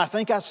Jesus. And I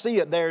think I see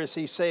it there as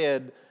he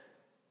said,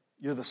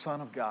 you're the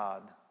Son of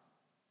God.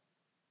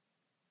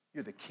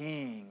 You're the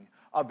King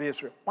of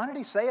Israel. Why did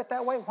he say it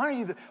that way?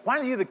 Why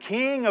are you the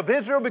King of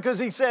Israel? Because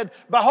he said,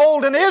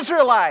 behold, an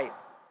Israelite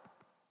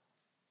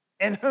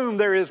in whom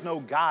there is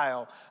no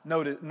guile,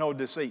 no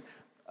deceit.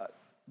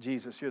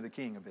 Jesus, you're the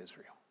King of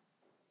Israel.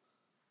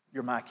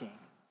 You're my King.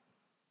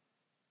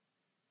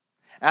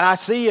 And I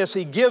see as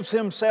he gives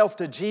himself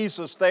to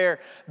Jesus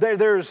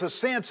there's a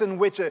sense in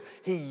which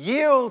he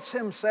yields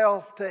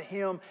himself to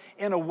him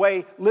in a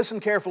way,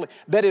 listen carefully,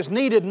 that is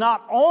needed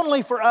not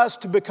only for us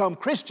to become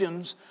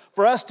Christians,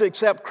 for us to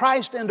accept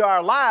Christ into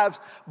our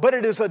lives, but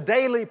it is a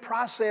daily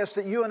process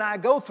that you and I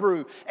go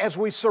through as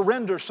we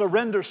surrender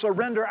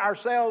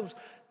ourselves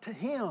to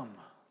Him.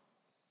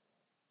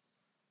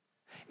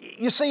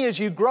 You see, as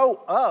you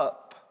grow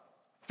up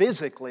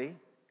physically,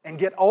 and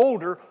get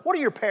older, what do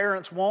your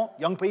parents want,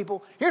 young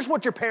people? Here's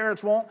what your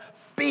parents want.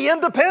 Be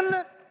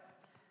independent.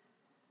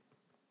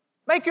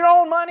 Make your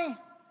own money.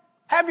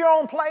 Have your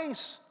own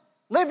place.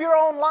 Live your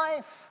own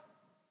life.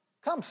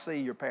 Come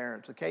see your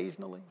parents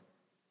occasionally.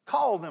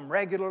 Call them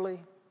regularly.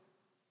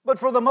 But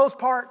for the most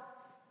part,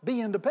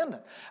 be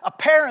independent. A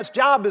parent's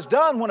job is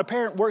done when a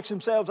parent works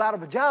themselves out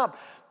of a job.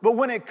 But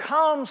when it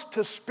comes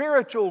to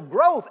spiritual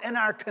growth and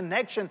our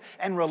connection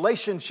and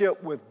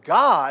relationship with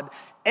God,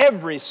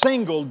 every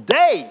single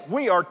day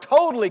we are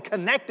totally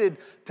connected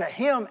to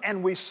Him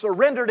and we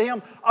surrender to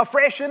Him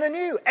afresh and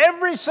anew.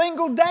 Every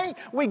single day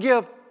we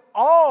give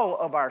all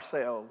of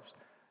ourselves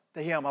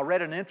to Him. I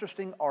read an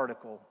interesting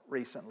article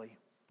recently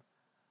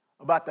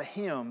about the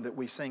hymn that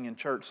we sing in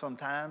church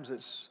sometimes.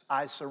 It's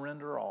I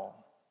Surrender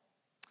All.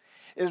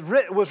 It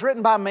was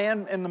written by a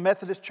man in the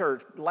Methodist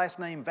Church, last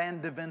name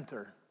Van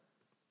Deventer.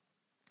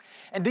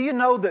 And do you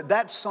know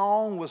that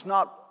song was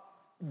not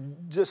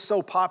just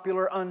so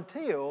popular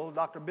until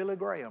Dr. Billy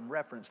Graham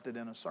referenced it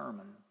in a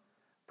sermon,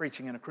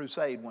 preaching in a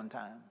crusade one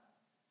time.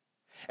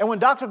 And when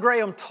Dr.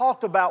 Graham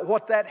talked about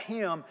what that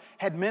hymn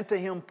had meant to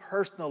him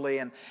personally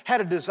and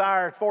had a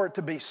desire for it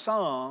to be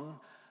sung,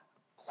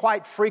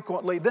 quite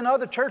frequently, then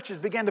other churches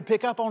began to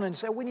pick up on it and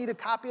say, we need a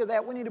copy of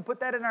that. We need to put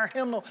that in our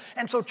hymnal.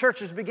 And so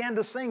churches began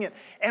to sing it.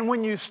 And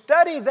when you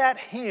study that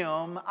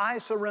hymn, I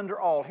Surrender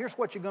All, here's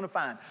what you're going to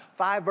find.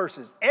 5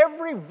 verses.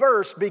 Every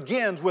verse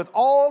begins with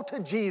all to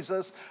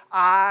Jesus,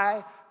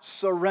 I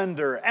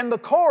surrender. And the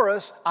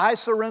chorus, I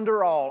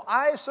surrender all.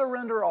 I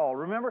surrender all.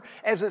 Remember,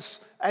 as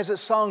it's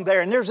sung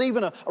there. And there's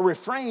even a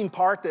refrain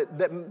part that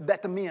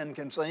the men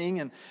can sing.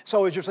 And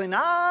so as you're singing,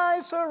 I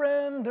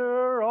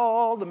surrender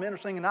all, the men are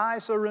singing, I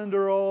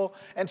surrender all.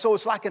 And so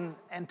it's like an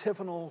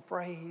antiphonal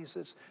phrase.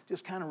 It's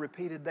just kind of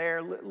repeated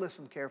there.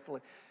 Listen carefully.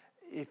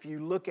 If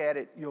you look at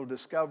it, you'll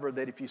discover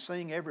that if you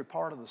sing every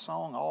part of the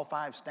song, all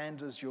 5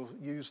 stanzas, you'll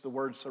use the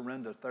word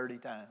surrender 30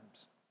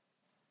 times.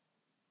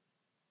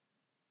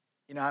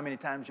 You know how many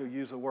times you'll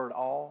use the word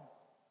all?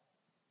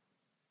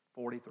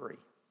 43.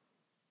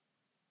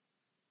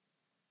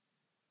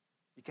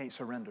 You can't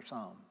surrender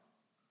some.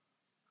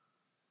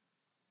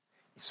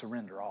 You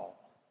surrender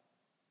all.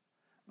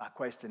 My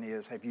question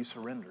is, have you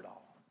surrendered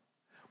all?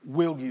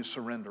 Will you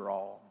surrender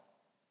all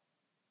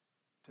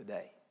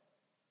today?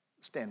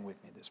 Stand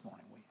with me this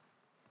morning, will you?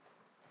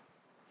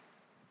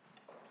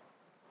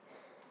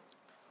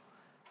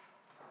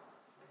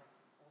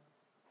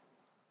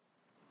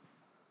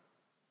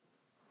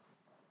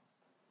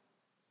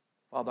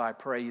 Father, I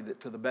pray that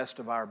to the best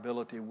of our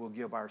ability we'll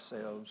give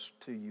ourselves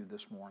to you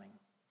this morning.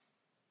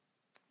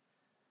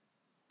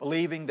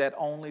 Believing that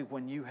only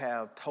when you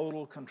have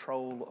total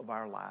control of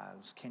our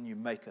lives can you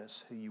make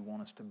us who you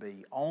want us to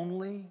be.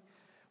 Only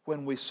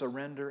when we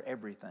surrender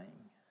everything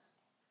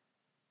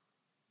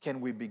can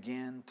we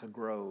begin to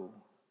grow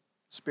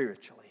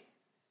spiritually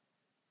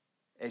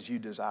as you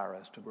desire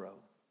us to grow.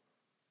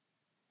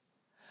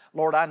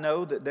 Lord, I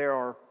know that there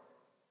are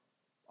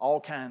all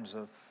kinds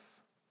of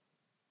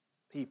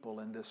people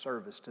in this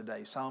service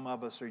today. Some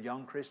of us are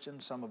young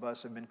Christians. Some of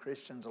us have been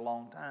Christians a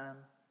long time.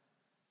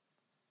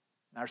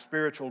 Our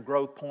spiritual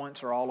growth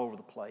points are all over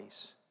the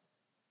place.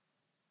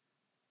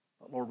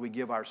 But Lord, we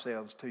give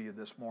ourselves to you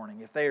this morning.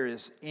 If there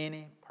is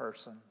any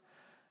person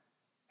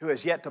who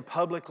has yet to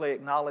publicly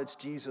acknowledge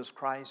Jesus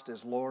Christ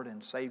as Lord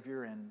and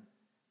Savior, and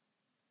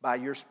by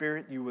your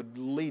Spirit you would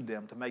lead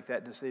them to make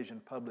that decision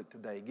public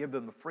today. Give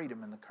them the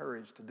freedom and the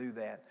courage to do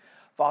that.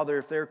 Father,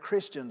 if there are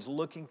Christians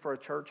looking for a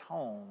church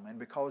home, and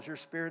because your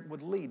Spirit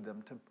would lead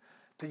them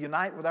to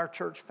unite with our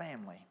church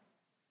family,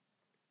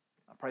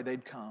 I pray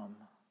they'd come.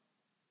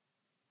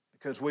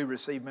 Because we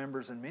receive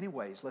members in many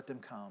ways, let them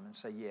come and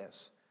say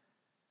yes.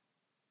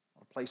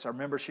 We'll place our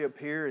membership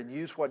here and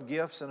use what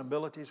gifts and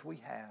abilities we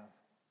have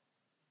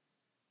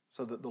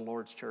so that the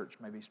Lord's church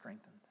may be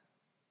strengthened.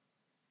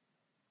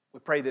 We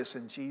pray this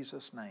in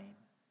Jesus' name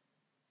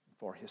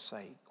for his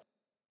sake.